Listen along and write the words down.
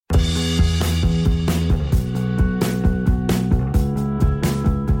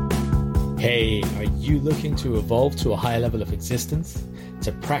Hey, are you looking to evolve to a higher level of existence?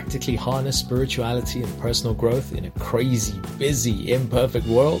 To practically harness spirituality and personal growth in a crazy, busy, imperfect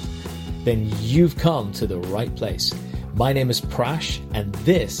world? Then you've come to the right place. My name is Prash, and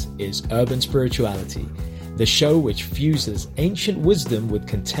this is Urban Spirituality, the show which fuses ancient wisdom with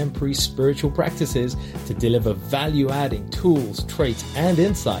contemporary spiritual practices to deliver value-adding tools, traits, and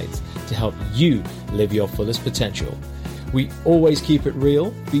insights to help you live your fullest potential. We always keep it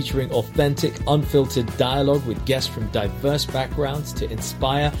real, featuring authentic, unfiltered dialogue with guests from diverse backgrounds to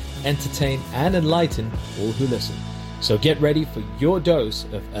inspire, entertain, and enlighten all who listen. So get ready for your dose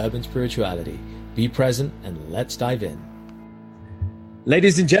of urban spirituality. Be present and let's dive in.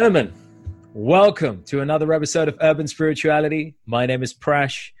 Ladies and gentlemen, welcome to another episode of Urban Spirituality. My name is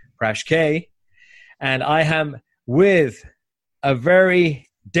Prash K, and I am with a very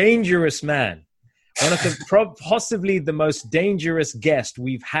dangerous man. One of the possibly the most dangerous guest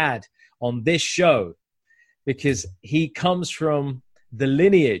we've had on this show, because he comes from the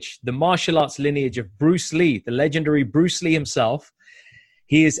lineage, the martial arts lineage of Bruce Lee, the legendary Bruce Lee himself.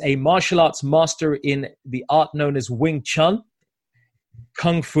 He is a martial arts master in the art known as Wing Chun,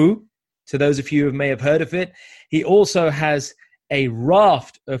 Kung Fu, to those of you who may have heard of it. He also has a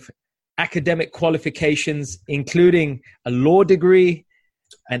raft of academic qualifications, including a law degree,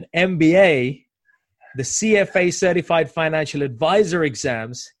 an MBA, the CFA Certified Financial Advisor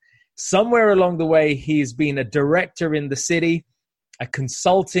exams. Somewhere along the way, he's been a director in the city, a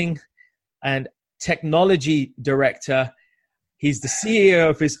consulting and technology director. He's the CEO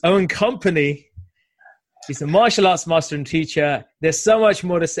of his own company. He's a martial arts master and teacher. There's so much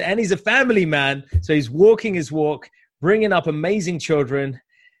more to say. And he's a family man. So he's walking his walk, bringing up amazing children.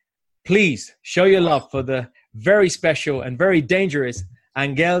 Please show your love for the very special and very dangerous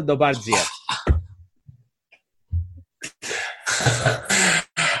Angel Dobardziev.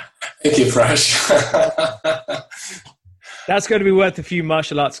 Thank you, Prash. That's going to be worth a few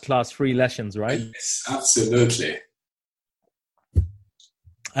martial arts class free lessons, right? Yes, absolutely.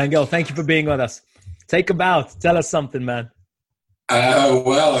 Angel, thank you for being with us. Take a bow. Tell us something, man.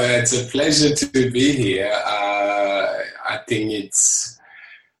 Well, it's a pleasure to be here. I think it's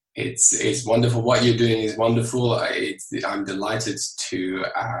wonderful. What you're doing is wonderful. I'm delighted to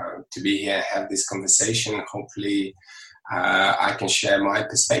be here, have this conversation. Hopefully, I can share my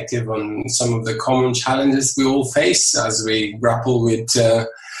perspective on some of the common challenges we all face as we grapple with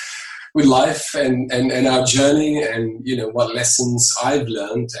life and our journey, and what lessons I've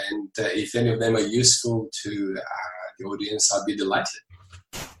learned, and if any of them are useful to the audience, I'd be delighted.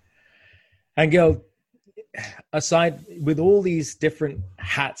 Angel, aside with all these different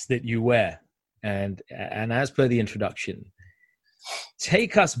hats that you wear, and as per the introduction,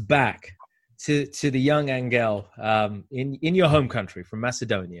 take us back to the young Angel in your home country from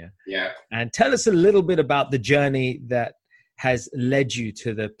Macedonia. Yeah. And tell us a little bit about the journey that has led you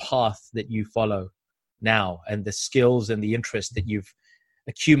to the path that you follow now, and the skills and the interest that you've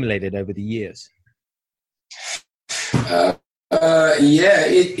accumulated over the years.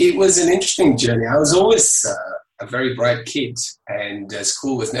 It was an interesting journey. I was always a very bright kid, and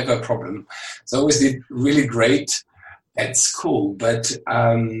school was never a problem. So I always did really great at school, but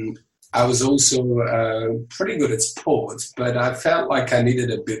I was also pretty good at sports, but I felt like I needed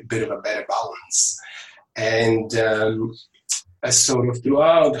a bit of a better balance. And sort of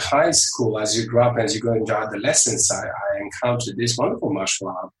throughout high school, as you grow up, as you go into adolescence, I encountered this wonderful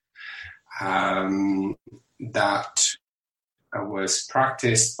martial art that was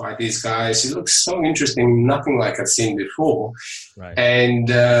practiced by these guys. It looks so interesting, nothing like I've seen before. Right. And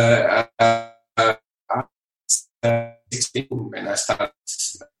I was 16 when I started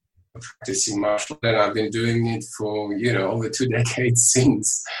practicing martial art, and I've been doing it for over 2 decades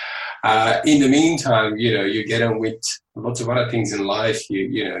since. In the meantime, you get on with lots of other things in life.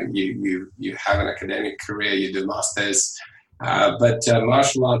 You have an academic career, you do masters, but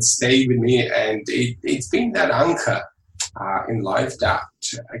martial arts stayed with me, and it's been that anchor in life that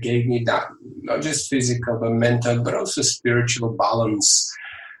gave me that not just physical but mental, but also spiritual balance.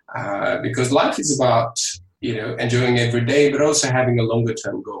 Because life is about enjoying every day, but also having a longer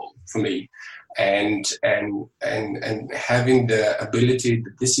term goal for me, and having the ability,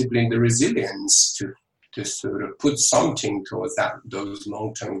 the discipline, the resilience to sort of put something towards those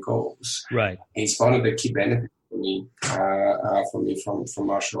long term goals. Right. It's one of the key benefits for me from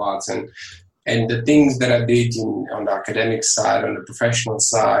martial arts, and the things that I did on the academic side, on the professional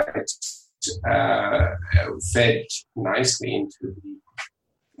side, fed nicely into the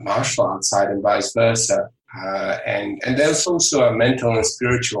martial arts side and vice versa. And there's also a mental and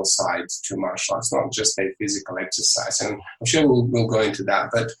spiritual side to martial arts, not just a physical exercise. And I'm sure we'll go into that.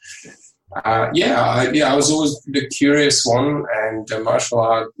 But I was always the curious one, and martial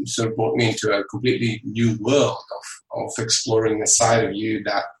art sort of brought me into a completely new world of exploring a side of you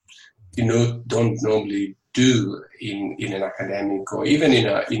that don't normally do in an academic or even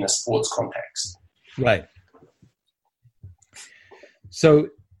in a sports context. Right. So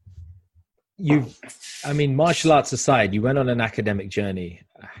martial arts aside, you went on an academic journey.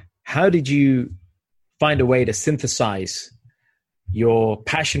 How did you find a way to synthesize your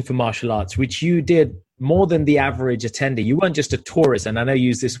passion for martial arts, which you did more than the average attender? You weren't just a tourist, and I know you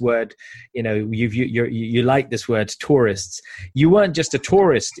use this word, you like this word, tourists. You weren't just a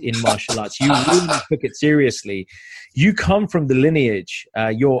tourist in martial arts. You really took it seriously. You come from the lineage,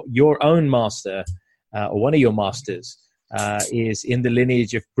 your own master, or one of your masters, is in the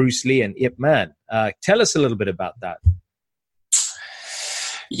lineage of Bruce Lee and Ip Man. Tell us a little bit about that.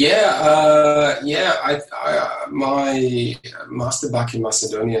 My master back in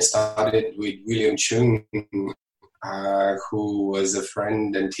Macedonia started with William Chung, who was a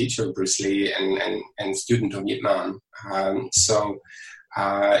friend and teacher of Bruce Lee and student of Ip Man.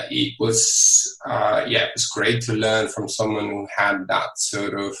 It was great to learn from someone who had that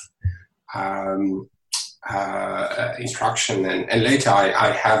sort of instruction. And later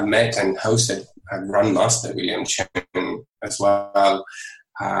I have met and hosted Grandmaster William Chung as well.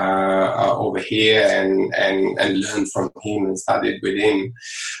 Over here and learn from him and studied with him.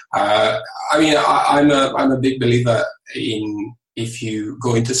 I'm a big believer in, if you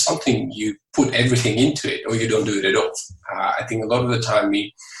go into something, you put everything into it or you don't do it at all. I think a lot of the time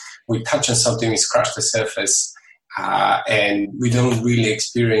we touch on something, we scratch the surface, and we don't really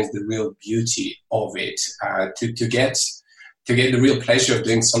experience the real beauty of it. To get the real pleasure of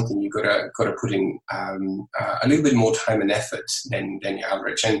doing something, you gotta put in a little bit more time and effort than your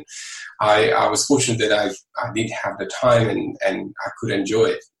average. And I was fortunate that I did have the time and I could enjoy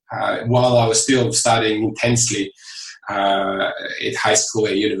it while I was still studying intensely at high school,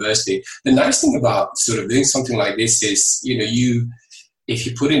 at university. The nice thing about sort of doing something like this is, if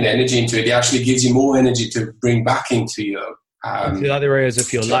you put in energy into it, it actually gives you more energy to bring back into your the other areas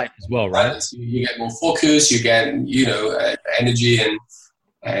of your life as well, right? You get more focus, you get energy,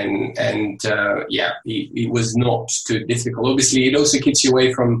 it was not too difficult. Obviously, it also keeps you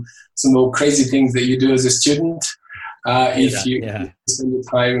away from some more crazy things that you do as a student. If you spend your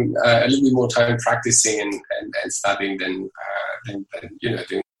time a little bit more time practicing and studying than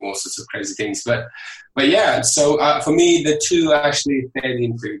doing all sorts of crazy things. But for me, the two actually fed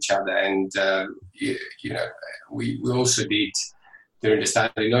into each other, and we also did during the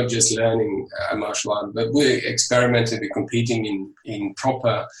study not just learning martial art, but we experimented with competing in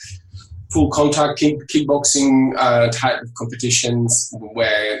proper full contact kickboxing type of competitions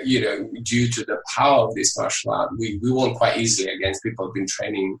where, due to the power of this martial art, we won quite easily against people who've been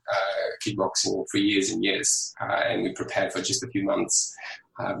training kickboxing for years and years, and we prepared for just a few months.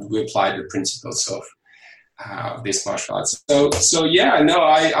 We applied the principles of this martial arts. I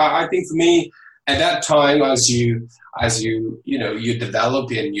think for me, at that time, as you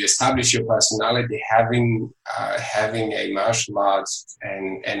develop and you establish your personality, having a martial arts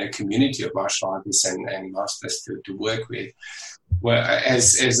and a community of martial artists and masters to work with,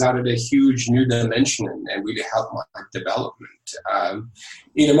 has added a huge new dimension and really helped my development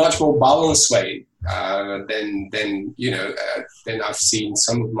in a much more balanced way than I've seen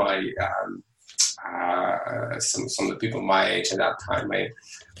some of my some of the people my age at that time,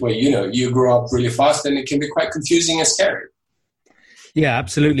 where you grow up really fast and it can be quite confusing and scary. Yeah,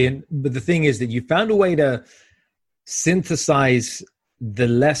 absolutely. But the thing is that you found a way to synthesize the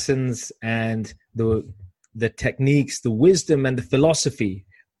lessons and the techniques, the wisdom and the philosophy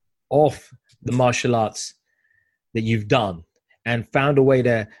of the martial arts that you've done, and found a way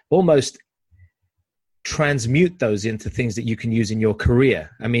to almost transmute those into things that you can use in your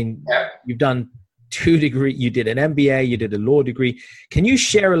career. I mean, You've done 2 degrees, you did an MBA, you did a law degree. Can you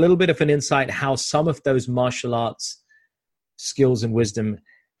share a little bit of an insight how some of those martial arts skills and wisdom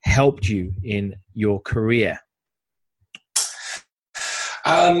helped you in your career?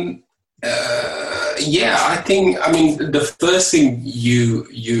 The first thing you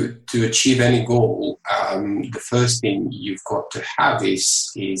to achieve any goal, the first thing you've got to have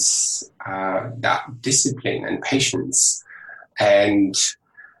is that discipline and patience. And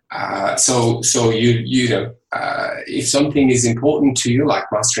if something is important to you, like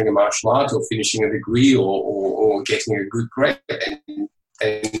mastering a martial art or finishing a degree or getting a good grade, then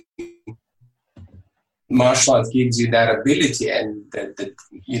martial arts gives you that ability and the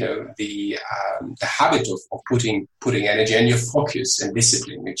habit of putting energy and your focus and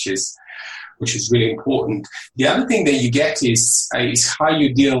discipline, which is which is really important. The other thing that you get is how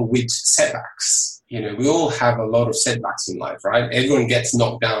you deal with setbacks. You know, we all have a lot of setbacks in life, right? Everyone gets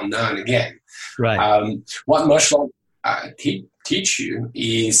knocked down now and again. Right. What martial art teach you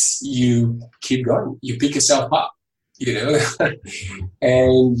is you keep going. You pick yourself up, you know,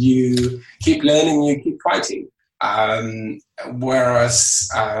 and you keep learning, you keep fighting. Whereas,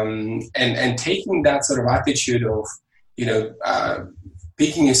 and taking that sort of attitude of, you know,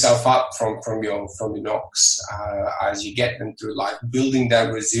 picking yourself up from your knocks as you get them through life, building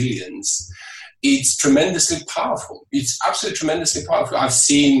that resilience, it's tremendously powerful. It's absolutely tremendously powerful. I've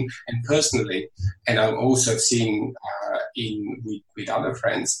seen, and personally, and I've also seen with other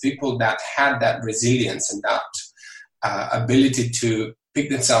friends, people that had that resilience and that ability to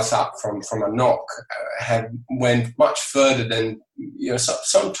pick themselves up from a knock have went much further than, you know,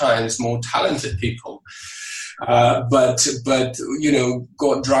 sometimes more talented people. But you know,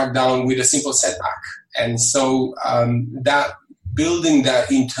 got dragged down with a simple setback. And so that building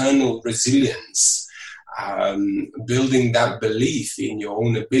that internal resilience, building that belief in your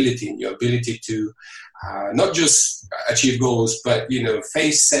own ability, in your ability to not just achieve goals, but, you know,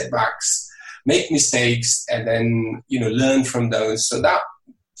 face setbacks, make mistakes, and then, you know, learn from those. So that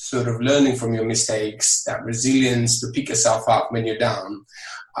sort of learning from your mistakes, that resilience to pick yourself up when you're down,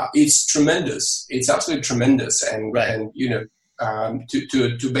 it's tremendous. It's absolutely tremendous. And, right. And you know,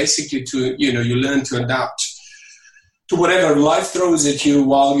 to basically, to, you know, you learn to adapt to whatever life throws at you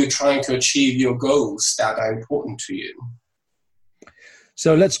while you're trying to achieve your goals that are important to you.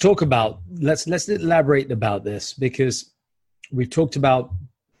 So let's elaborate about this, because we've talked about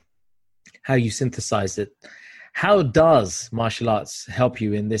how you synthesize it. How does martial arts help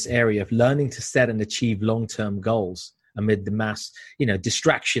you in this area of learning to set and achieve long-term goals amid the mass, you know,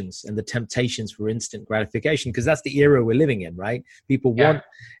 distractions and the temptations for instant gratification? Because that's the era we're living in, right? People want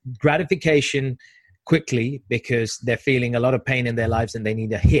gratification quickly because they're feeling a lot of pain in their lives and they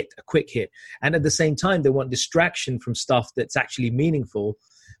need a quick hit. And at the same time, they want distraction from stuff that's actually meaningful,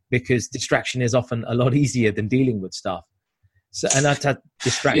 because distraction is often a lot easier than dealing with stuff. So, and that's a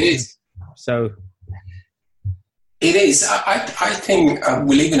distraction. So it is. I think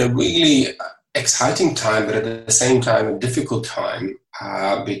we live in a really exciting time, but at the same time a difficult time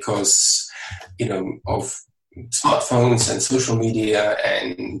because, you know, of smartphones and social media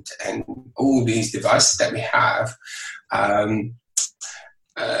and all these devices that we have.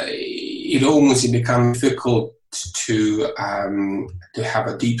 It almost becomes difficult to have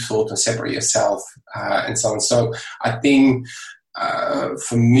a deep thought and separate yourself and so on. So I think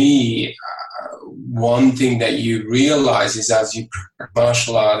for me, one thing that you realize is as you practice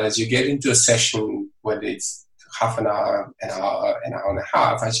martial art, as you get into a session, whether it's half an hour, an hour and a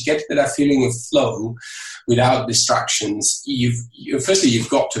half, as you get to that feeling of flow without distractions, firstly you've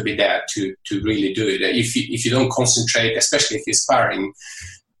got to be there to really do it. If you don't concentrate, especially if you're sparring,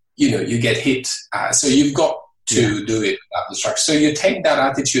 you know, you get hit. So you've got to do it without distraction. So you take that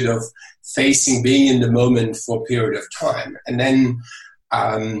attitude of being in the moment for a period of time, and then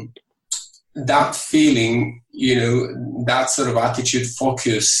that feeling, you know, that sort of attitude,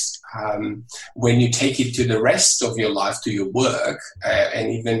 focus, when you take it to the rest of your life, to your work,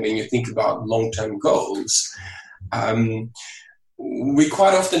 and even when you think about long-term goals, we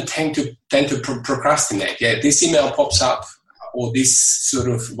quite often tend to procrastinate. Yeah, this email pops up, or this sort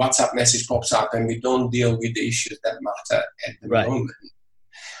of WhatsApp message pops up, and we don't deal with the issues that matter at the moment.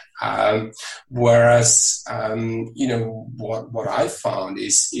 Whereas, you know, what I found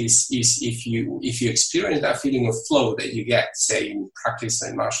is if you experience that feeling of flow that you get, say, in practice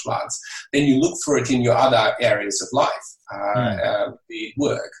and martial arts, then you look for it in your other areas of life, be it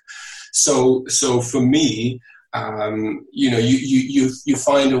work. So for me, you know, you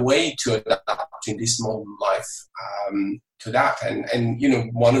find a way to adapt in this modern life to that, and you know,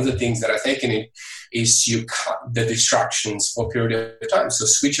 one of the things that I've taken it is you cut the distractions for a period of time. So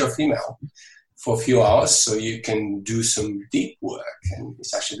switch off email for a few hours so you can do some deep work. And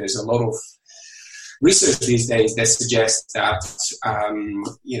it's actually, there's a lot of research these days that suggests that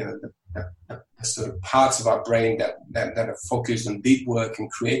you know, the sort of parts of our brain that are focused on deep work and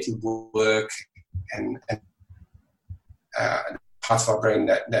creative work and parts of our brain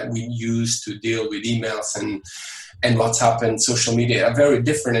that we use to deal with emails and WhatsApp and social media are very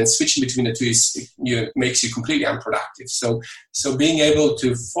different, and switching between the two makes you completely unproductive. So being able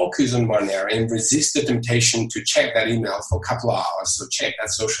to focus on one area and resist the temptation to check that email for a couple of hours, or check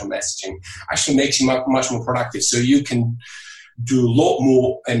that social messaging, actually makes you much more productive. So you can do a lot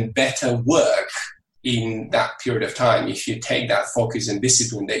more and better work in that period of time if you take that focus and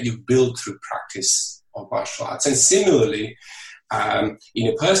discipline that you've built through practice of martial arts. And similarly, in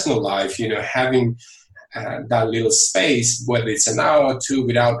a personal life, having that little space, whether it's an hour or two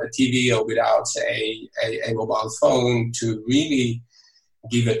without a TV or without a mobile phone, to really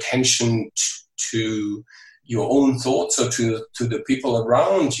give attention to your own thoughts or to the people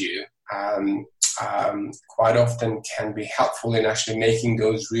around you, quite often can be helpful in actually making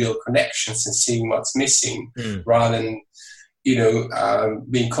those real connections and seeing what's missing, rather than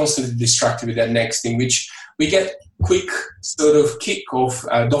being constantly distracted with that next thing, which we get quick sort of kick of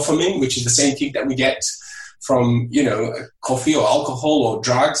dopamine, which is the same kick that we get from coffee or alcohol or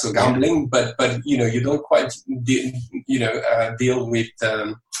drugs or gambling, but you don't quite deal with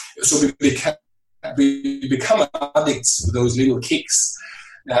so we become addicts to those little kicks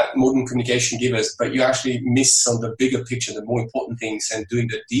that modern communication gives us, but you actually miss on the bigger picture, the more important things, and doing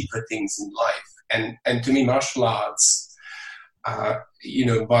the deeper things in life. And to me, martial arts,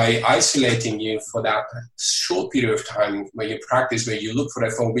 by isolating you for that short period of time where you practice, where you look for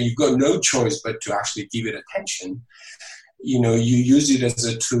that phone, where you've got no choice but to actually give it attention, you use it as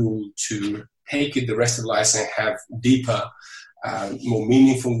a tool to take it the rest of life and have deeper, more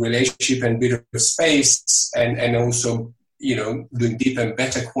meaningful relationship and bit of space, and also, doing deeper and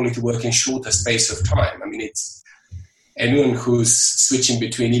better quality work in shorter space of time. I mean, it's anyone who's switching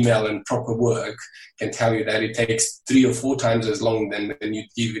between email and proper work can tell you that it takes 3 or 4 times as long than when you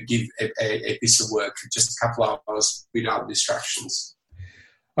give a piece of work just a couple of hours without distractions.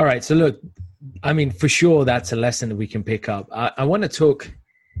 All right. So look, I mean, for sure, that's a lesson that we can pick up. I want to talk,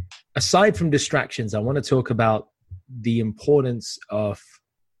 aside from distractions, I want to talk about the importance of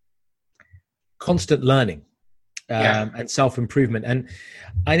constant learning and self-improvement. And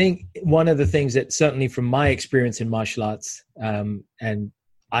I think one of the things that, certainly from my experience in martial arts, and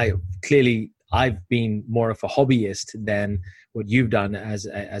I've been more of a hobbyist than what you've done as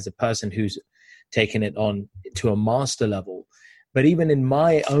a person who's taken it on to a master level. But even in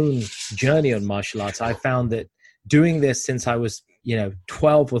my own journey on martial arts, I found that doing this since I was,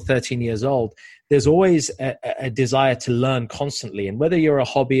 12 or 13 years old, there's always a desire to learn constantly. And whether you're a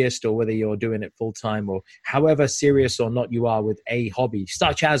hobbyist or whether you're doing it full time, or however serious or not you are with a hobby,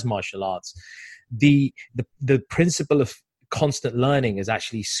 such as martial arts, the principle of constant learning is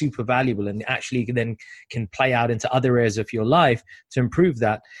actually super valuable, and actually then can play out into other areas of your life to improve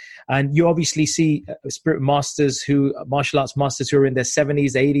that. And you obviously see martial arts masters who are in their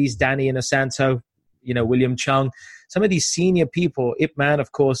 70s, 80s, Danny Inosanto, William Chung, some of these senior people, Ip Man,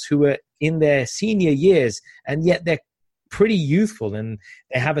 of course, who are in their senior years, and yet they're pretty youthful and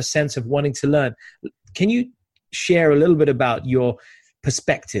they have a sense of wanting to learn. Can you share a little bit about your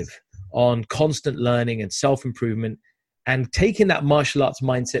perspective on constant learning and self-improvement, and taking that martial arts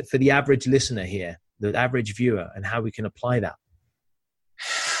mindset for the average listener here, the average viewer, and how we can apply that?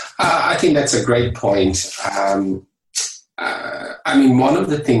 I think that's a great point. One of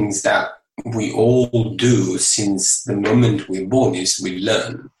the things that we all do since the moment we're born is we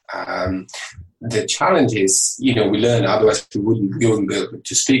learn. The challenge is, we learn, otherwise we wouldn't be able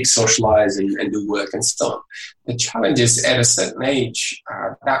to speak, socialize, and do work and so on. The challenge is, at a certain age,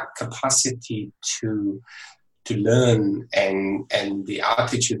 that capacity to learn and the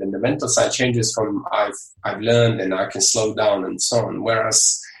attitude and the mental side changes from I've learned and I can slow down and so on.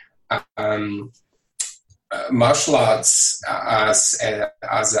 Whereas martial arts as a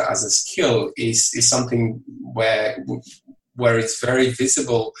skill is something where it's very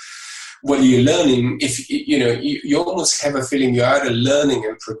visible. What you're learning, if you almost have a feeling you're either learning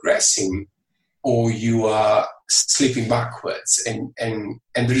and progressing, or you are slipping backwards, and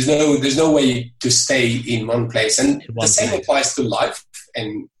there's no way to stay in one place. And the same applies to life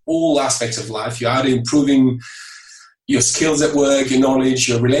and all aspects of life. You're either improving your skills at work, your knowledge,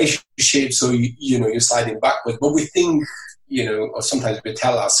 your relationships, or you're sliding backwards. But we think, or sometimes we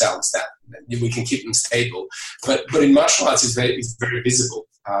tell ourselves that we can keep them stable. But in martial arts, it's very visible.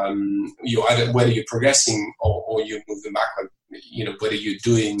 Whether you're progressing or you're moving backward, whether you're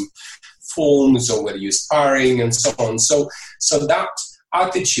doing forms or whether you're sparring and so on. So that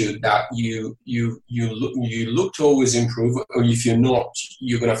attitude that you look to always improve, or if you're not,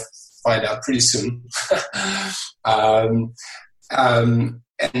 you're going to find out pretty soon. That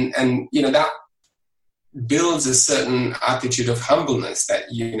builds a certain attitude of humbleness that,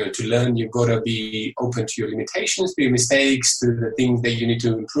 to learn, you've got to be open to your limitations, to your mistakes, to the things that you need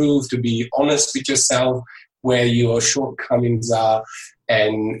to improve, to be honest with yourself, where your shortcomings are,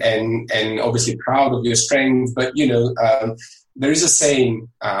 and obviously proud of your strengths. But, there is a saying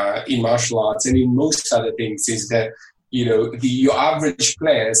in martial arts and in most other things is that, your average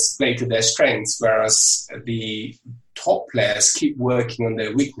players play to their strengths, whereas the top players keep working on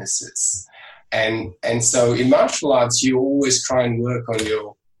their weaknesses. And so in martial arts, you always try and work on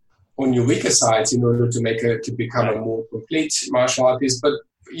your weaker sides in order to become a more complete martial artist. But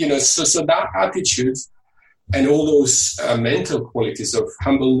so that attitude and all those mental qualities of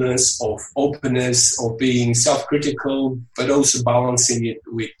humbleness, of openness, of being self-critical, but also balancing it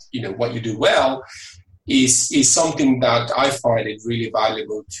with what you do well, is something that I find it really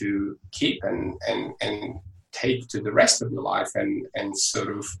valuable to keep and take to the rest of your life, and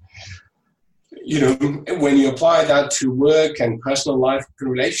sort of, when you apply that to work and personal life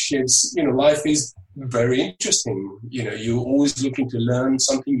and relationships, life is very interesting. You're always looking to learn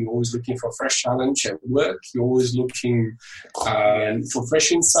something. You're always looking for a fresh challenge at work. You're always looking for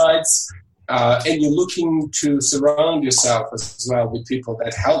fresh insights. And you're looking to surround yourself as well with people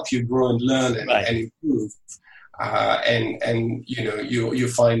that help you grow and learn and improve. And you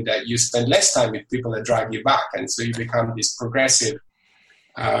find that you spend less time with people that drag you back. And so you become this progressive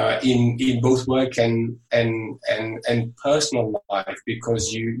in both work and personal life,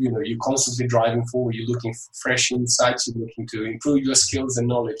 because you're constantly driving forward. You're looking for fresh insights. You're looking to improve your skills and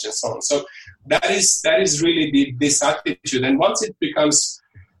knowledge and so on. So that is really this attitude. And once it becomes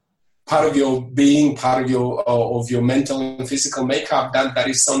part of your being, part of your mental and physical makeup, that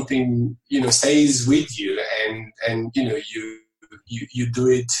is something stays with you, and you do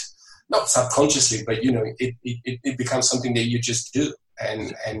it not subconsciously, but it becomes something that you just do.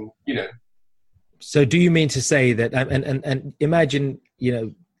 And So do you mean to say that, and imagine,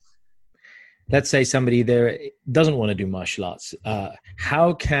 let's say somebody there doesn't want to do martial arts.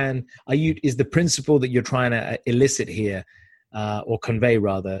 Is the principle that you're trying to elicit here, or convey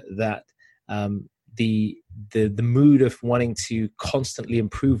rather, that the mood of wanting to constantly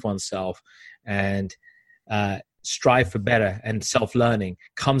improve oneself and strive for better and self-learning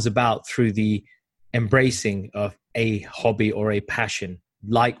comes about through the embracing of a hobby or a passion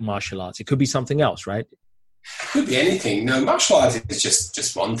like martial arts? It could be something else, right? Could be anything. No, martial arts is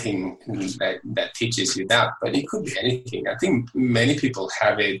just one thing that teaches you that, but it could be anything. I think many people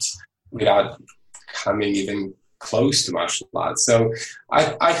have it without coming even close to martial arts. So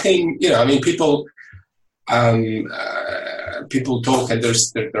I think, people people talk, and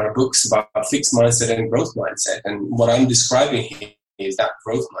there are books about fixed mindset and growth mindset, and what I'm describing here is that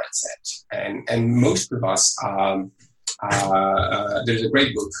growth mindset. And most of us there's a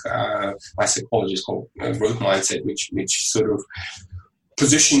great book by psychologists called Growth Mindset, which sort of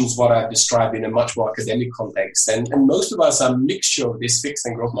positions what I've described in a much more academic context. And most of us are a mixture of this fixed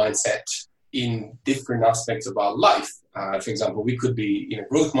and growth mindset in different aspects of our life. For example, we could be in a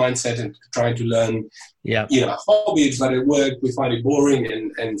growth mindset and trying to learn hobbies, but at work we find it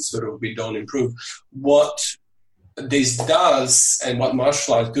boring and sort of we don't improve. What this does, and what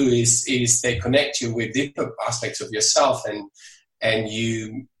martial arts do, is they connect you with different aspects of yourself, and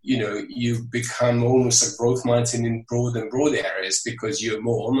you become almost a growth mindset in broad areas, because you're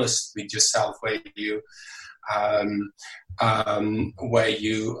more honest with yourself, where you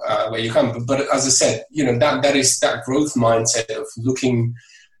come. But as I said, that is that growth mindset of looking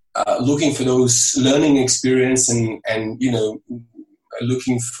for those learning experience and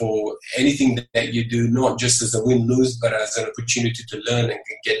looking for anything that you do, not just as a win-lose, but as an opportunity to learn and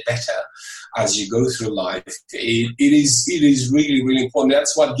get better as you go through life. It is really, really important.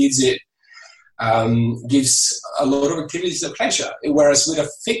 That's what gives a lot of activities a pleasure. Whereas with a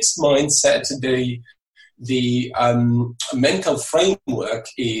fixed mindset, the mental framework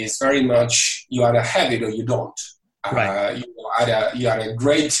is very much you either have it or you don't. Right. You are a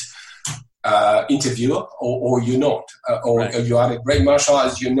great interviewer or you're not, or you are a great martial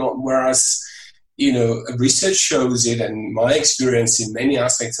artist, you're not. Whereas, research shows it, and my experience in many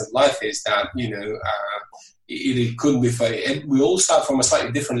aspects of life is that, it couldn't be fair. We all start from a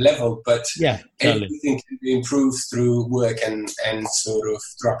slightly different level, but everything can be improved through work and sort of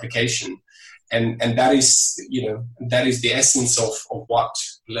through application. And that is the essence of what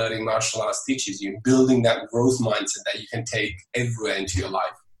learning martial arts teaches you, building that growth mindset that you can take everywhere into your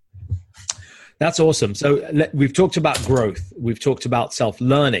life. That's awesome. So we've talked about growth. We've talked about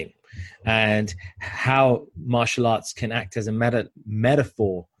self-learning and how martial arts can act as a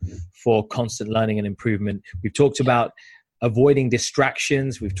metaphor for constant learning and improvement. We've talked about avoiding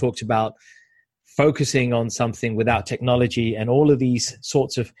distractions. We've talked about focusing on something without technology, and all of these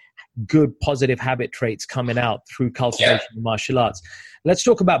sorts of good, positive habit traits coming out through cultivation of martial arts. Let's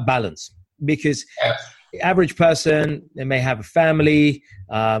talk about balance, because the average person, they may have a family,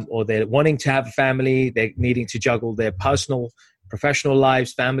 or they're wanting to have a family. They're needing to juggle their personal, professional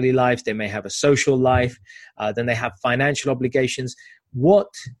lives, family lives. They may have a social life. Then they have financial obligations. What,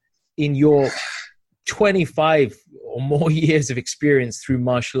 in your 25 or more years of experience through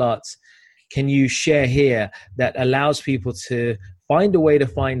martial arts, can you share here that allows people to find a way to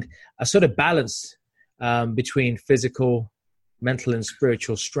find a sort of balance between physical, mental, and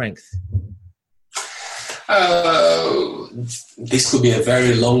spiritual strength? This could be a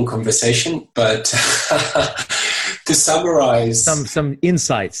very long conversation, but to summarize, some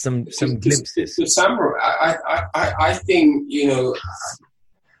insights, some glimpses. To summarize, I think,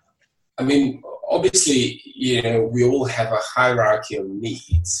 I mean, obviously, we all have a hierarchy of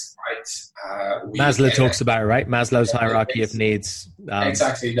needs, right? Maslow talks about it, right? Maslow's hierarchy of needs.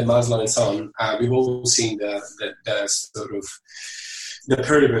 Exactly, the Maslow and so on. We've all seen the sort of the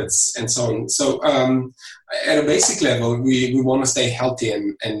pyramids and so on. So at a basic level, we want to stay healthy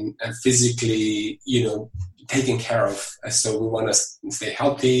and physically, taken care of. So we want to stay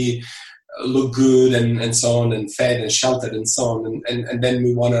healthy, look good and so on, and fed and sheltered and so on. And then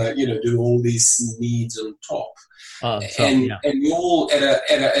we want to, do all these needs on top. And we all at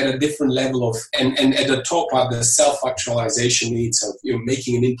a different level of, and at the top are the self-actualization needs of,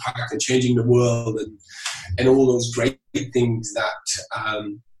 making an impact and changing the world and all those great things that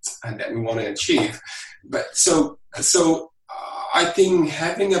we want to achieve. But so I think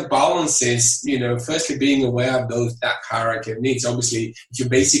having a balance is, firstly being aware of that hierarchy of needs. Obviously, if your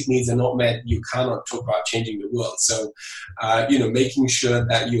basic needs are not met, you cannot talk about changing the world. So, making sure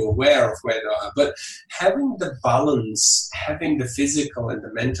that you're aware of where they are. But having the balance, having the physical and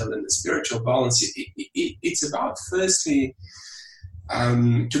the mental and the spiritual balance, it's about, firstly,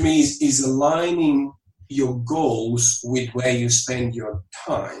 to me, is aligning your goals with where you spend your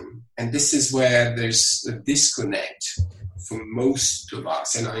time. And this is where there's a disconnect for most of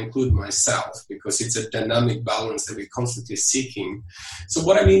us, and I include myself, because it's a dynamic balance that we're constantly seeking. So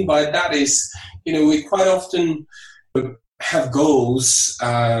what I mean by that is, we quite often have goals,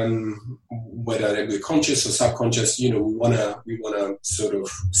 whether they be conscious or subconscious. We want to sort of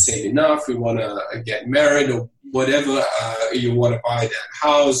save enough, we want to get married or whatever, you want to buy that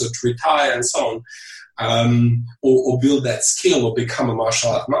house or to retire and so on, or build that skill or become a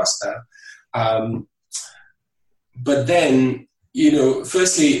martial art master. But then,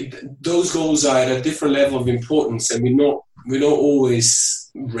 firstly, those goals are at a different level of importance, and we're not always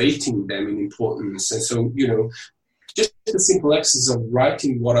rating them in importance. And so, just the simple exercise of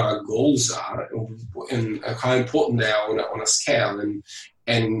writing what our goals are and how important they are on a scale,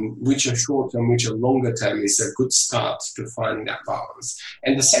 and which are short term, which are longer term, is a good start to finding that balance.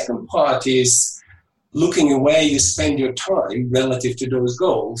 And the second part is looking at where you spend your time relative to those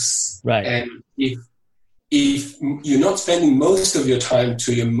goals. Right. And if you're not spending most of your time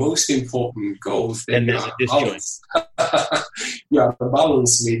to your most important goals, then you are balanced. You are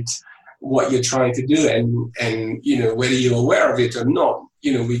balanced with what you're trying to do, and whether you're aware of it or not,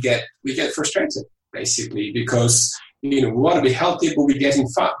 we get frustrated basically, because we want to be healthy, but we're getting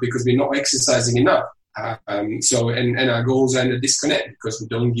fat because we're not exercising enough. So our goals are in a disconnect because we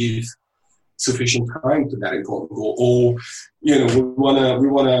don't give sufficient time to that important goal, or we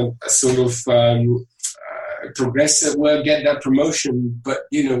want to sort of progress at work, get that promotion, but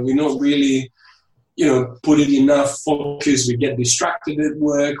we're not really put in enough focus. We get distracted at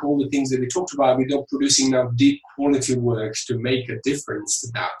work, all the things that we talked about. We're not producing enough deep quality works to make a difference to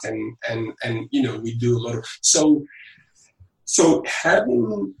that, and we do a lot of so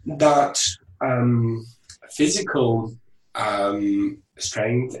having that physical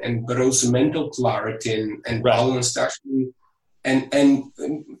strength, but also mental clarity and balance, actually, and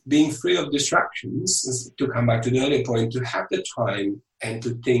being free of distractions, to come back to the earlier point, to have the time and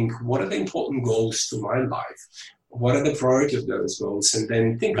to think, what are the important goals to my life? What are the priority of those goals? And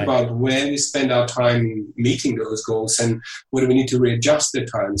then think about where we spend our time meeting those goals, and whether we need to readjust the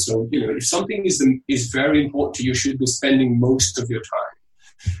time. So, if something is very important to you, you should be spending most of your time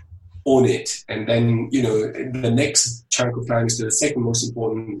on it. And then, the next chunk of time is to the second most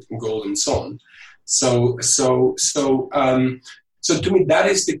important goal, and so on. So to me, that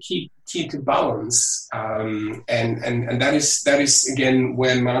is the key to balance, and that is again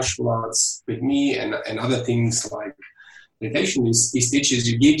where martial arts with me and other things like meditation is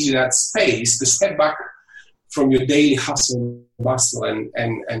teaches you, gives you that space to step back from your daily hustle and bustle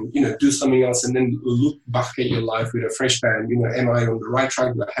and do something else, and then look back at your life with a fresh band. Am I on the right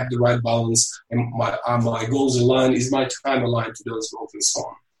track? Do I have the right balance? Are my goals aligned? Is my time aligned to those goals, and so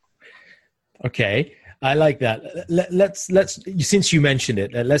on? Okay, I like that. Let's since you mentioned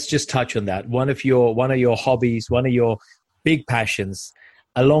it, let's just touch on that. One of your hobbies, one of your big passions,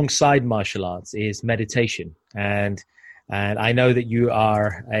 alongside martial arts, is meditation, and I know that you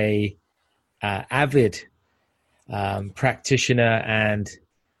are a avid practitioner and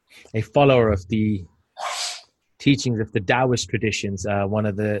a follower of the teachings of the Taoist traditions. One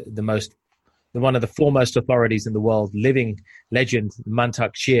of the most one of the foremost authorities in the world, living legend,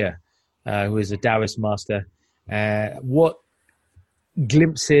 Mantak Chia, who is a Taoist master. What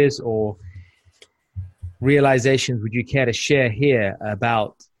glimpses or realizations would you care to share here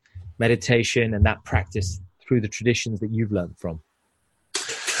about meditation and that practice through the traditions that you've learned from?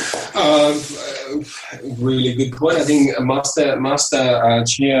 Really good point. I think Master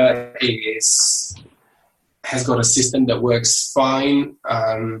Chia has got a system that works fine.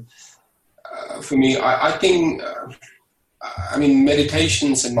 For me, I think,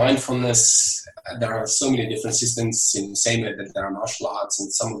 meditations and mindfulness, there are so many different systems in the same way that there are martial arts,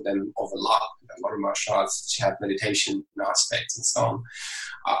 and some of them overlap. A lot of martial arts which have meditation aspects and so on.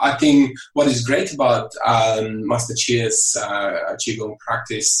 I think what is great about Master Chia's Qigong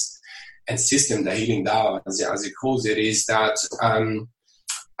practice and system, the healing Tao, as he calls it, is that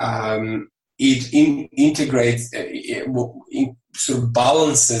it integrates, sort of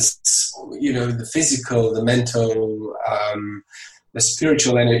balances, the physical, the mental, the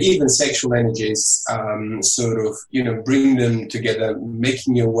spiritual energy, even sexual energies, bring them together,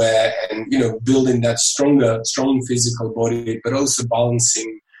 making you aware and, building that strong physical body, but also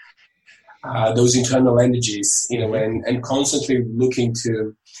balancing those internal energies, and constantly looking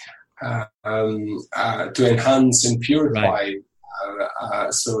to enhance and purify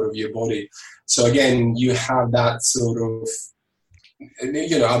your body. So again, you have that sort of,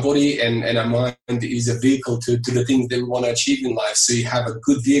 our body and our mind is a vehicle to the things that we want to achieve in life. So you have a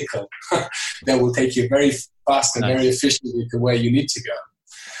good vehicle that will take you very fast and very efficiently to where you need to go.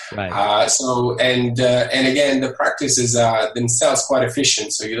 Right. And again, the practices are themselves quite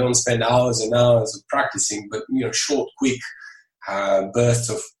efficient. So you don't spend hours and hours of practicing, but short, quick bursts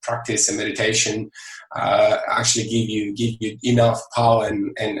of practice and meditation actually give you enough power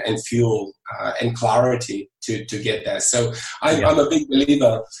and fuel and clarity to get there. So I'm a big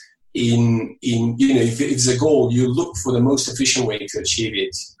believer in if it's a goal, you look for the most efficient way to achieve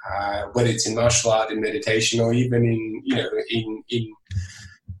it, whether it's in martial art, in meditation, or even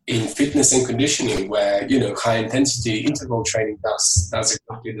in fitness and conditioning, where high intensity interval training does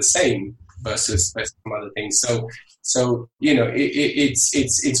exactly the same versus some other things. So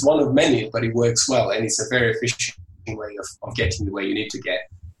it's one of many, but it works well, and it's a very efficient way of getting the way you need to get.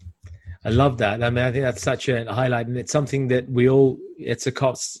 I love that. I think that's such a highlight, and it's something that it's a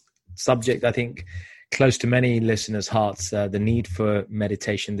subject, I think, close to many listeners' hearts, the need for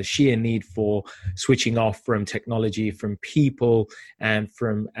meditation, the sheer need for switching off from technology, from people, and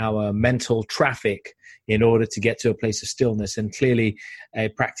from our mental traffic in order to get to a place of stillness. And clearly a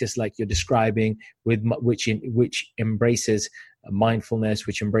practice like you're describing, which embraces mindfulness,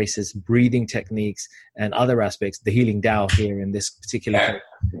 which embraces breathing techniques and other aspects, the healing Tao here in this particular case,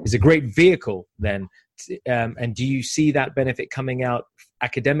 is a great vehicle then. And do you see that benefit coming out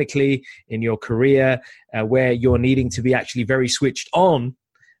academically in your career, where you're needing to be actually very switched on?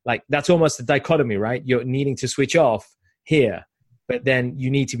 Like, that's almost a dichotomy, right? You're needing to switch off here, but then you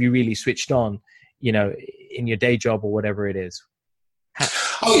need to be really switched on, in your day job or whatever it is.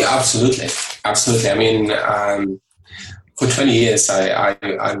 Oh yeah, absolutely. I mean, for 20 years,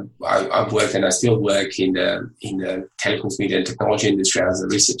 I've worked, and I still work in the telecoms, media, and technology industry as a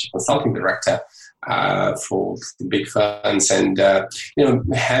research consulting director for big firms, and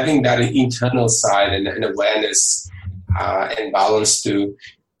having that internal side and awareness and balance to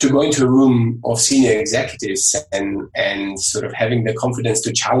go into a room of senior executives and sort of having the confidence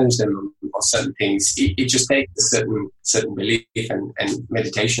to challenge them on certain things. It just takes a certain belief, and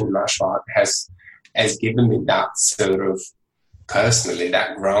meditation, martial art has given me that sort of personally,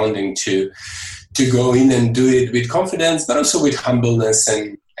 that grounding to go in and do it with confidence, but also with humbleness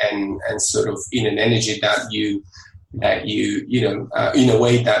and sort of in an energy that you in a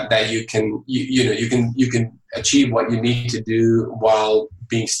way that you can achieve what you need to do while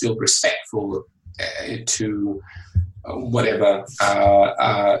being still respectful to whatever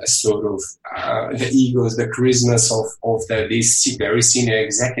the egos, the charismas of these very senior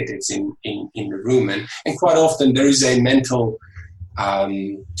executives in the room, and quite often there is a mental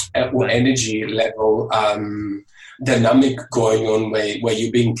energy level dynamic going on where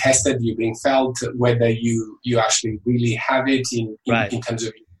you're being tested, you're being felt, whether you actually really have it in terms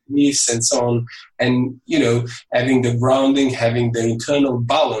of beliefs and so on. And, having the grounding, having the internal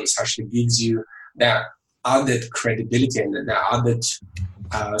balance actually gives you that added credibility and that added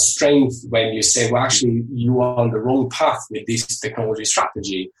strength when you say, well, actually, you are on the wrong path with this technology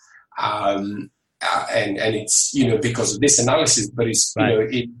strategy. And it's, because of this analysis, but it's,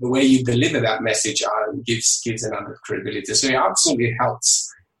 the way you deliver that message gives another credibility. So it absolutely helps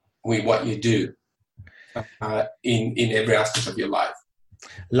with what you do in every aspect of your life.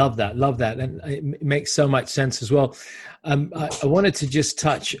 Love that. Love that. And it makes so much sense as well. I wanted to just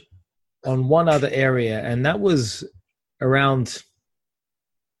touch on one other area, and that was around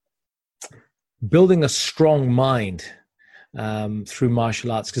building a strong mind through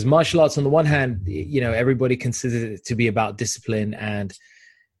martial arts. Because martial arts, on the one hand, everybody considers it to be about discipline and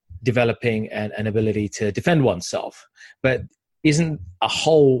developing an ability to defend oneself, but isn't a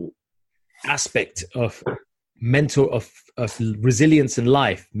whole aspect of mental of resilience in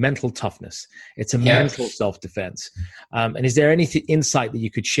life, mental toughness. It's a mental self-defense. And is there any insight that you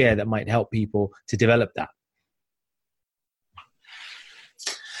could share that might help people to develop that?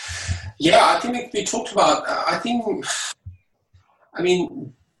 Yeah, I think we talked about,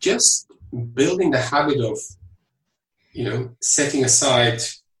 just building the habit of, setting aside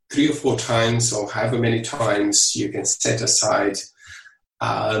 3 or 4 times or however many times you can set aside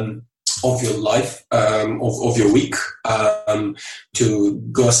of your life, of your week, to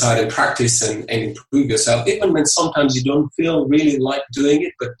go aside and practice and improve yourself, even when sometimes you don't feel really like doing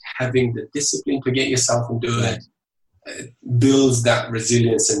it, but having the discipline to get yourself and do it builds that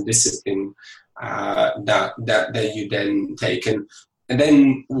resilience and discipline that you then take. And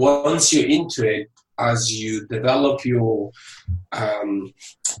then once you're into it, as you develop your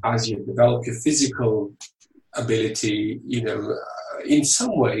physical ability, in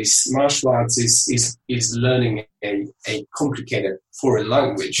some ways, martial arts is learning a complicated foreign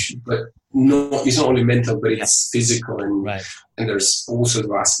language, but it's not only mental, but it's physical, and there's all sorts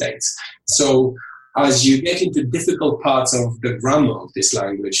of aspects. So as you get into difficult parts of the grammar of this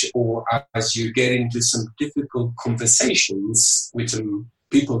language, or as you get into some difficult conversations with some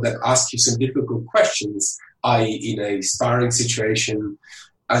people that ask you some difficult questions, i.e. in a sparring situation,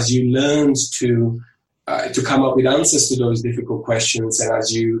 as you learn to come up with answers to those difficult questions, and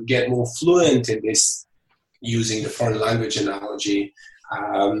as you get more fluent in this, using the foreign language analogy,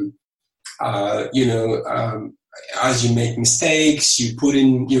 as you make mistakes, you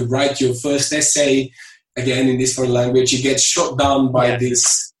write your first essay, again in this foreign language, you get shot down by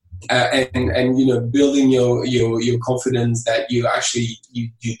this, and building your confidence that you actually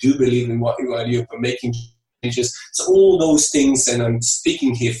you do believe in what you are doing, for making changes. So all those things, and I'm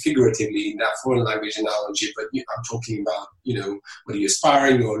speaking here figuratively in that foreign language analogy, but I'm talking about, whether you're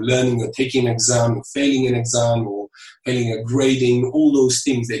aspiring or learning or taking an exam or failing an exam or failing a grading, all those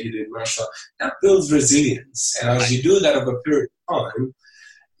things that you do in martial art, that builds resilience. And as you do that over a period of time,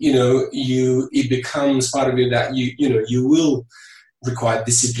 it becomes part of you that you will require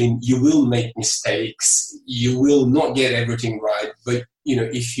discipline, you will make mistakes, you will not get everything right, but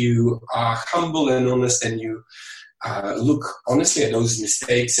if you are humble and honest and you look honestly at those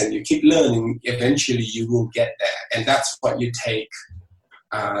mistakes and you keep learning, eventually you will get there. And that's what you take.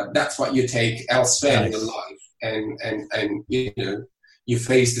 That's what you take elsewhere in your life. And you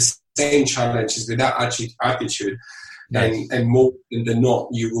face the same challenges with that attitude, and more than not,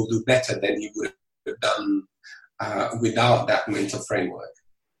 you will do better than you would have done without that mental framework.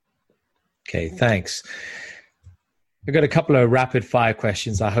 Okay, thanks. I've got a couple of rapid fire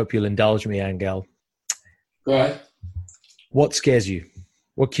questions. I hope you'll indulge me, Angel. Go ahead. What scares you?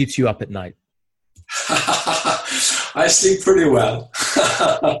 What keeps you up at night? I sleep pretty well.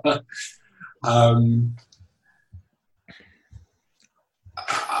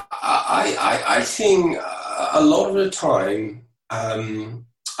 I think a lot of the time, I'm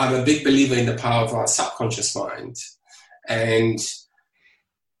a big believer in the power of our subconscious mind, and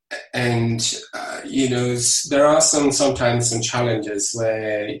there are sometimes some challenges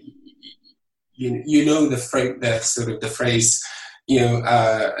where the phrase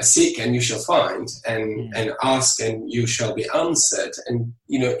seek and you shall find, and ask and you shall be answered, and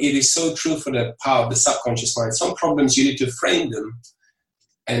it is so true for the power of the subconscious mind. Some problems you need to frame them,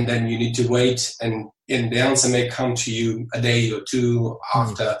 and then you need to wait, and the answer may come to you a day or two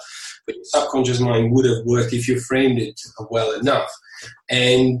after, but your subconscious mind would have worked if you framed it well enough.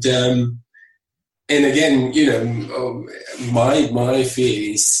 And again, my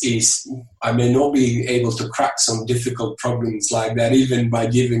fear is I may not be able to crack some difficult problems like that, even by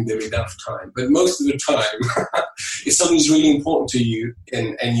giving them enough time. But most of the time, if something's really important to you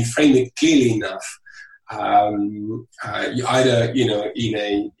and you frame it clearly enough, you either in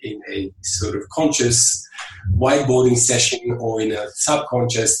a sort of conscious whiteboarding session or in a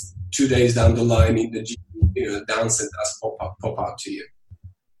subconscious 2 days down the line in the gym, the answer does pop out to you.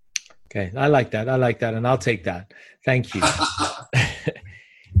 Okay, I like that, and I'll take that. Thank you.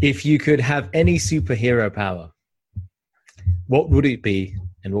 If you could have any superhero power, what would it be,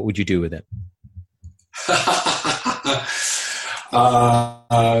 and what would you do with it?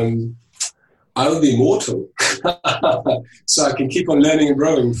 I would be immortal. So I can keep on learning and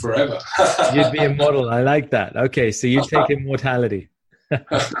growing forever. You'd be immortal. I like that. Okay, so you take immortality.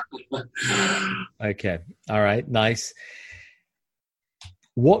 Okay, all right, nice.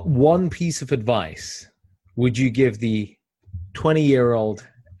 What one piece of advice would you give the 20-year-old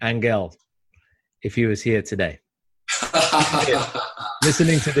Angel if he was here today,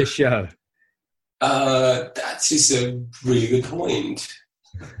 listening to this show? That is a really good point.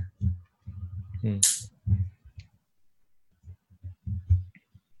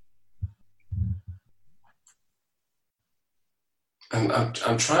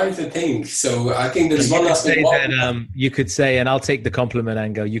 I'm trying to think. So I think there's one last thing. You could say, and I'll take the compliment,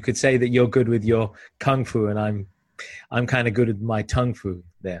 Angel. You could say that you're good with your kung fu, and I'm kind of good at my tongue fu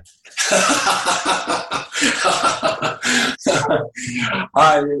there.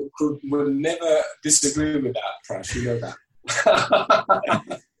 I will never disagree with that, Prash. You know that.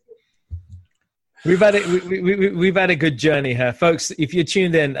 We've had a good journey here, folks. If you're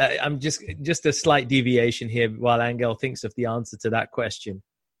tuned in, I'm just a slight deviation here while Angel thinks of the answer to that question.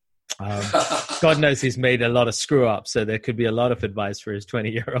 God knows he's made a lot of screw ups, so there could be a lot of advice for his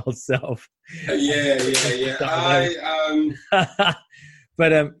 20-year-old self. Yeah.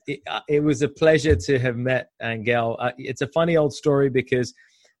 But it was a pleasure to have met Angel. It's a funny old story because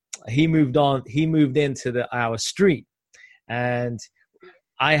he moved into our street, and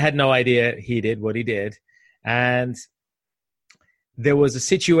I had no idea he did what he did. And there was a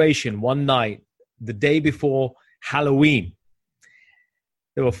situation one night, the day before Halloween.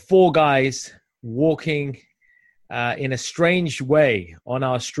 There were 4 guys walking in a strange way on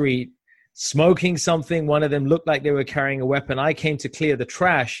our street, smoking something. One of them looked like they were carrying a weapon. I came to clear the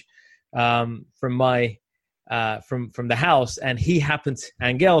trash from the house, and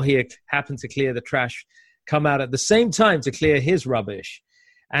Angel here happened to clear the trash, come out at the same time to clear his rubbish.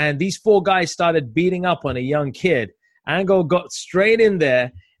 And these 4 guys started beating up on a young kid. Angel got straight in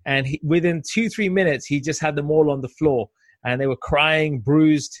there, and within 2-3 minutes, he just had them all on the floor. And they were crying,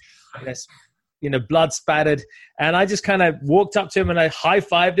 bruised, blood spattered. And I just kind of walked up to him and I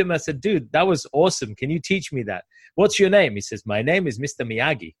high-fived him. I said, dude, that was awesome. Can you teach me that? What's your name? He says, my name is Mr.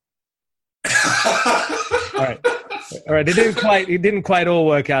 Miyagi. All right. It didn't quite all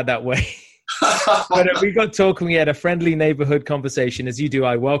work out that way. But we got talking. We had a friendly neighborhood conversation, as you do.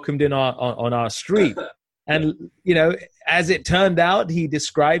 I welcomed him on our street. And, as it turned out, he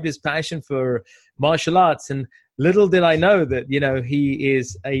described his passion for martial arts. And little did I know that, he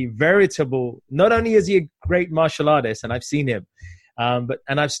is a veritable, not only is he a great martial artist, and I've seen him, and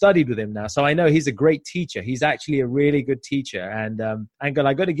I've studied with him now. So I know he's a great teacher. He's actually a really good teacher. And Angel,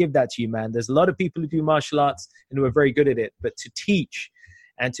 I got to give that to you, man. There's a lot of people who do martial arts and who are very good at it. But to teach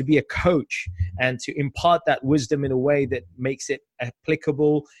and to be a coach and to impart that wisdom in a way that makes it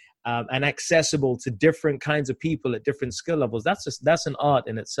applicable and accessible to different kinds of people at different skill levels, that's an art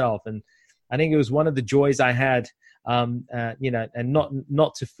in itself. And I think it was one of the joys I had, and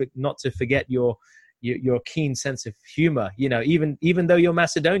not to forget your keen sense of humor. Even though you're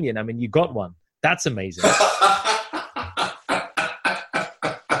Macedonian, I mean, you got one. That's amazing.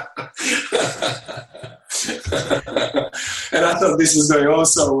 And I thought this was going on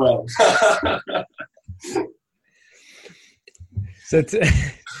so well.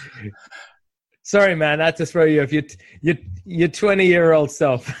 Sorry, man, not to throw you off. Your 20-year-old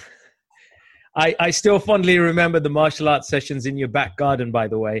self. I still fondly remember the martial arts sessions in your back garden, by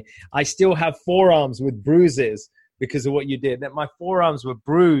the way. I still have forearms with bruises because of what you did. My forearms were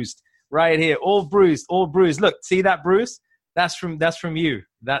bruised right here, all bruised. Look, see that bruise? That's from you.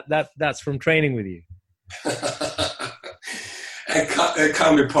 That's from training with you. It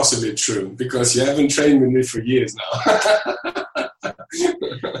can't be possibly true because you haven't trained with me for years now.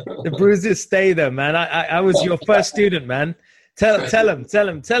 The bruises stay there, man. I was your first student, man.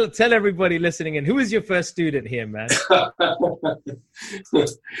 Tell everybody listening in, who is your first student here, man?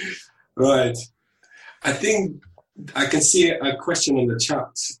 Right. I think I can see a question on the chat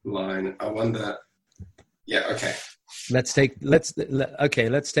line. I wonder. Yeah. Okay. Let's take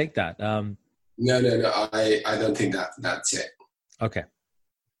that. No. I don't think that's it. Okay.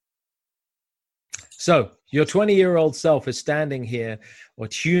 So your 20-year-old self is standing here or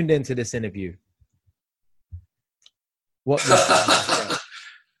tuned into this interview. What? I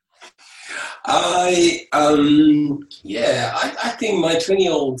think my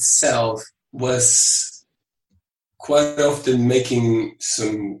 20-year-old self was quite often making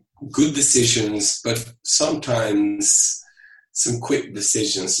some good decisions, but sometimes some quick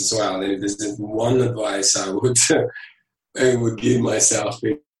decisions as well. And if there's one advice I would give myself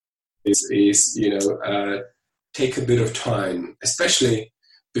is take a bit of time, especially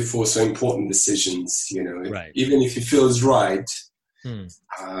before so important decisions. Right. Even if it feels right, Hmm.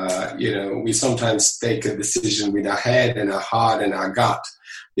 we sometimes take a decision with our head and our heart and our gut.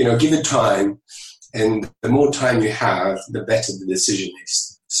 Give it time, and the more time you have, the better the decision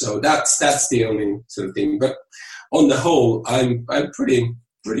is. So that's the only sort of thing. But on the whole, I'm pretty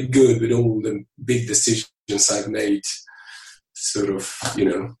good with all the big decisions I've made, sort of,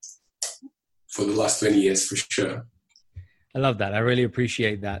 for the last 20 years for sure. I love that. I really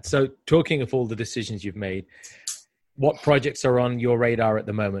appreciate that. So talking of all the decisions you've made, what projects are on your radar at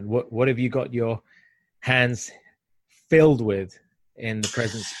the moment? What have you got your hands filled with in the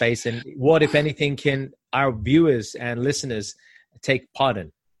present space? And what, if anything, can our viewers and listeners take part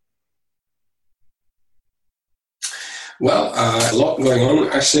in? Well, a lot going on,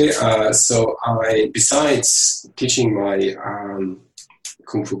 actually. So besides teaching my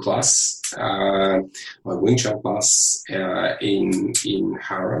Kung Fu class, my Wing Chun class in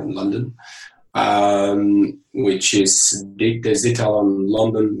Harrow, London, which is, there's detail on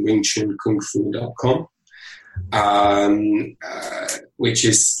londonwingchunkungfu.com, which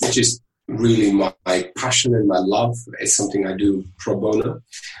is really my passion and my love. It's something I do pro bono.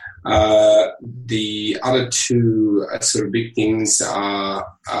 The other two sort of big things are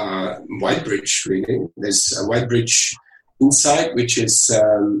Whitebridge, really. There's a Whitebridge Insight, which is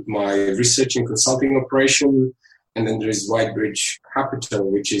my research and consulting operation. And then there is Whitebridge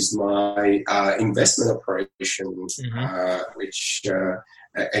Capital, which is my investment operation, which,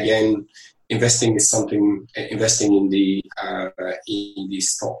 again, investing in the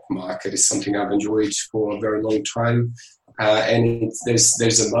stock market is something I've enjoyed for a very long time. And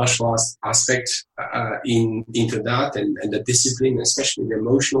there's a martial arts aspect into that, and the discipline, especially the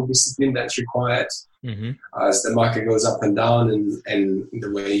emotional discipline that's required as the market goes up and down, and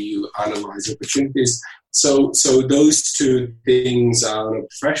the way you analyze opportunities. So those two things are on a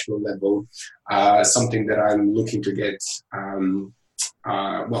professional level, something that I'm looking to get,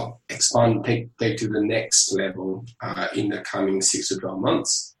 expand, take to the next level in the coming 6 to 12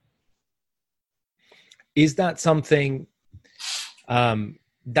 months. Is that something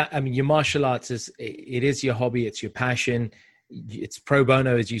your martial arts is your hobby, it's your passion, it's pro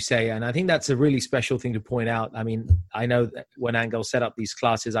bono, as you say, and I think that's a really special thing to point out. I mean, I know that when Angel set up these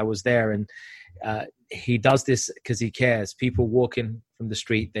classes, I was there, and he does this because he cares. People walk in from the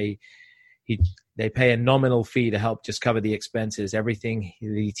street, they pay a nominal fee to help just cover the expenses. Everything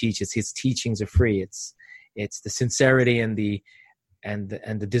he teaches, his teachings are free. It's the sincerity and the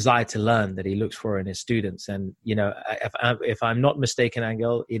desire to learn that he looks for in his students. And if I'm not mistaken,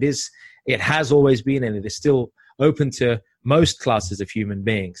 Angel, it has always been, and it is still open to most classes of human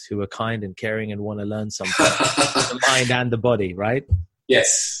beings who are kind and caring and want to learn something, the mind and the body, right?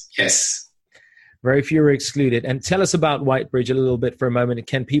 Yes. Very few are excluded. And tell us about Whitebridge a little bit for a moment.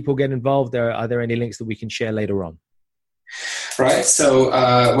 Can people get involved? Are there any links that we can share later on? Right. So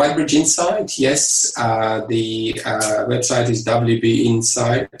Whitebridge Insight, yes. The website is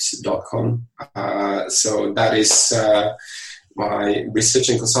wbinsight.com. So that is my research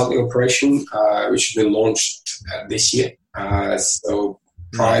and consulting operation, which has been launched this year. So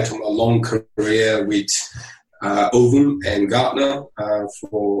prior to my long career with Ovum and Gartner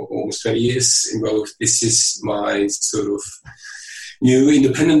for almost 20 years in both, this is my sort of new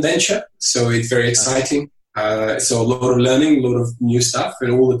independent venture. So it's very exciting. So a lot of learning, a lot of new stuff,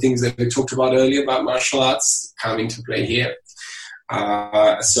 and all the things that we talked about earlier about martial arts come into play here.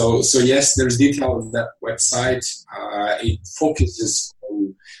 So yes, there's detail on that website. It focuses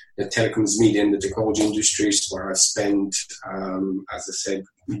on the telecoms, media, and the technology industries, where I've spent, as I said,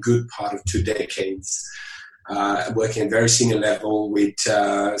 a good part of 2 decades working at very senior level with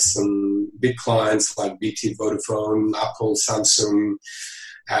some big clients like BT, Vodafone, Apple, Samsung,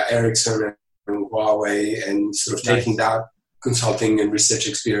 Ericsson, and Huawei, and sort of taking that consulting and research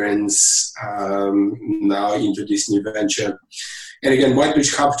experience now into this new venture. And again,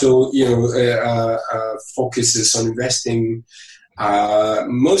 Whitebridge Capital, focuses on investing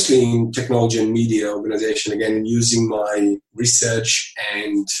mostly in technology and media organization. Again, using my research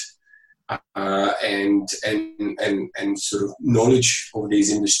and sort of knowledge of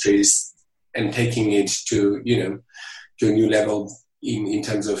these industries, and taking it to a new level in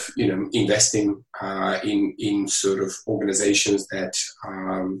terms of investing in sort of organizations that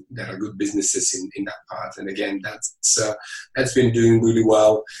are good businesses in that part. And again, that's been doing really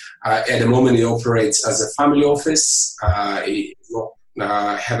well. At the moment, it operates as a family office.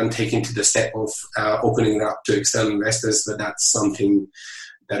 Haven't taken to the step of opening it up to external investors, but that's something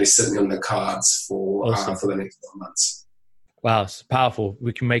that is certainly on the cards for the next 12 months. Wow, it's powerful.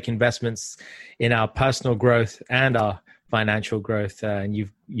 We can make investments in our personal growth and our financial growth, and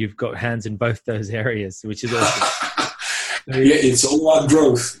you've got hands in both those areas, which is awesome. Yeah, it's all about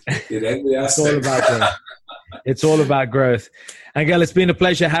growth in every aspect. It's all about growth. It's all about growth. Angel, it's been a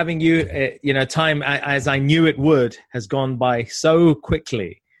pleasure having you. Time, as I knew it would, has gone by so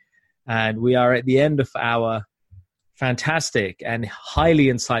quickly. And we are at the end of our fantastic and highly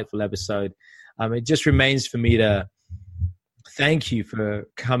insightful episode. It just remains for me to thank you for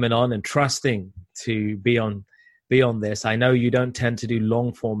coming on and trusting to be on this. I know you don't tend to do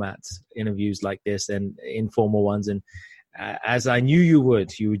long formats interviews like this and informal ones. And as I knew you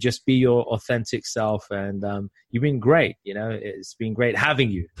would just be your authentic self. And you've been great. It's been great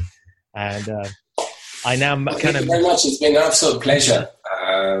having you. And I now Thank you very much. It's been an absolute pleasure,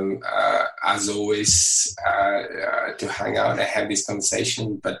 as always, to hang out and have this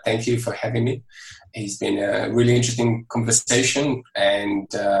conversation. But thank you for having me. It's been a really interesting conversation, and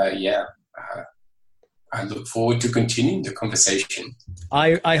I look forward to continuing the conversation.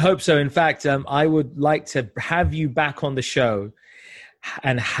 I hope so. In fact, I would like to have you back on the show.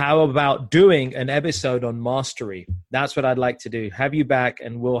 And how about doing an episode on mastery? That's what I'd like to do. Have you back,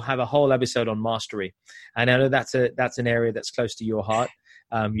 and we'll have a whole episode on mastery. And I know that's an area that's close to your heart.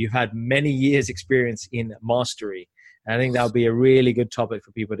 You've had many years experience in mastery. And I think that'll be a really good topic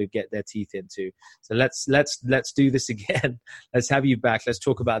for people to get their teeth into. So let's do this again. Let's have you back. Let's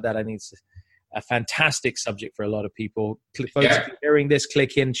talk about that. I think it's a fantastic subject for a lot of people. Folks, if you're hearing this,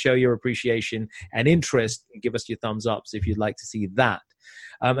 click in, show your appreciation and interest, and give us your thumbs ups if you'd like to see that.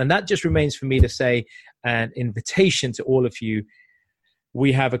 And that just remains for me to say an invitation to all of you.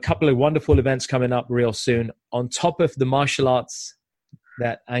 We have a couple of wonderful events coming up real soon. On top of the martial arts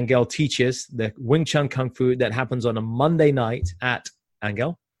that Angel teaches, the Wing Chun Kung Fu that happens on a Monday night at,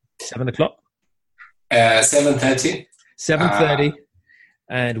 Angel, 7 o'clock? 7:30. 7:30.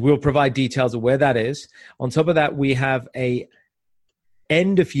 And we'll provide details of where that is. On top of that, we have a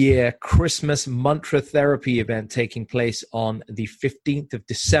end of year Christmas mantra therapy event taking place on the 15th of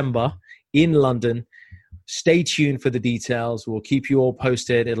December in London. Stay tuned for the details. We'll keep you all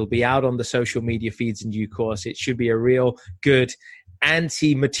posted. It'll be out on the social media feeds in due course. It should be a real good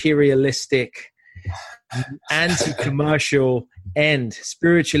anti-materialistic, anti-commercial end,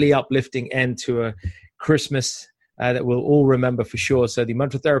 spiritually uplifting end to a Christmas that we'll all remember for sure. So the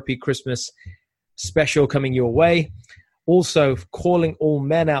Mantra Therapy Christmas special coming your way. Also calling all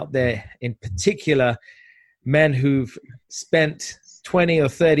men out there, in particular, men who've spent 20 or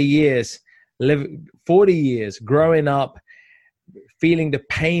 30 years, 40 years growing up, feeling the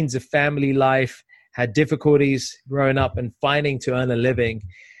pains of family life, had difficulties growing up and finding to earn a living.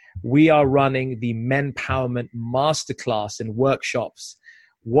 We are running the Menpowerment Masterclass and workshops.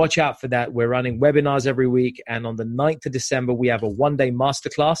 Watch out for that. We're running webinars every week. And on the 9th of December, we have a one-day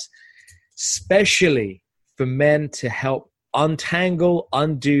masterclass, specially for men to help untangle,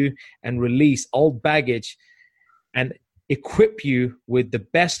 undo, and release old baggage and equip you with the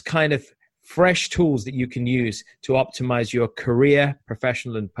best kind of fresh tools that you can use to optimize your career,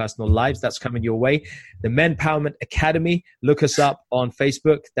 professional, and personal lives. That's coming your way. The Menpowerment Academy, look us up on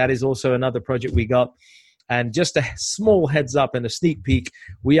Facebook. That is also another project we got. And just a small heads up and a sneak peek,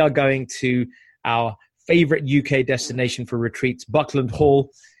 we are going to our favorite UK destination for retreats, Buckland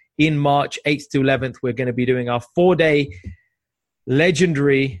Hall, in March 8th to 11th. We're going to be doing our 4-day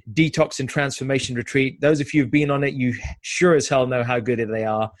legendary detox and transformation retreat. Those of you who've been on it, you sure as hell know how good they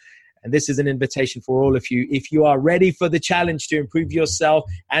are. And this is an invitation for all of you. If you are ready for the challenge to improve yourself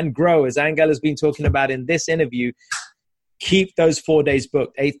and grow, as Angel has been talking about in this interview, keep those 4 days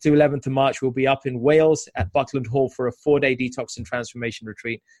booked. 8th to 11th of March, we'll be up in Wales at Buckland Hall for a 4-day detox and transformation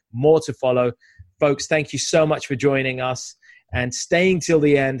retreat. More to follow. Folks, thank you so much for joining us and staying till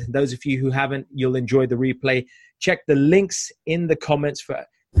the end. Those of you who haven't, you'll enjoy the replay. Check the links in the comments for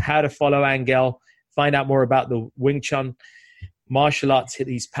how to follow Angel. Find out more about the Wing Chun martial arts that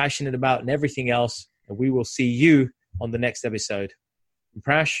he's passionate about and everything else. And we will see you on the next episode.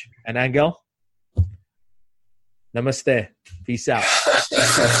 Prash and Angel, namaste. Peace out.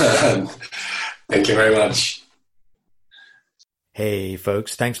 Thank you very much. Hey,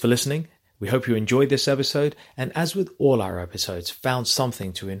 folks. Thanks for listening. We hope you enjoyed this episode. And as with all our episodes, found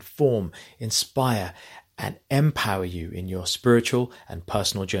something to inform, inspire, and empower you in your spiritual and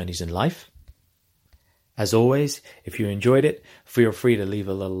personal journeys in life. As always, if you enjoyed it, feel free to leave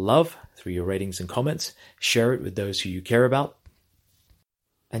a little love through your ratings and comments, share it with those who you care about,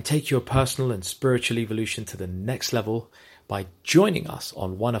 and take your personal and spiritual evolution to the next level by joining us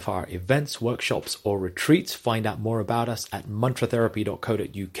on one of our events, workshops, or retreats. Find out more about us at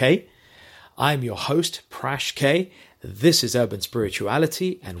mantratherapy.co.uk. I'm your host, Prash K. This is Urban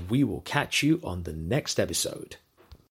Spirituality, and we will catch you on the next episode.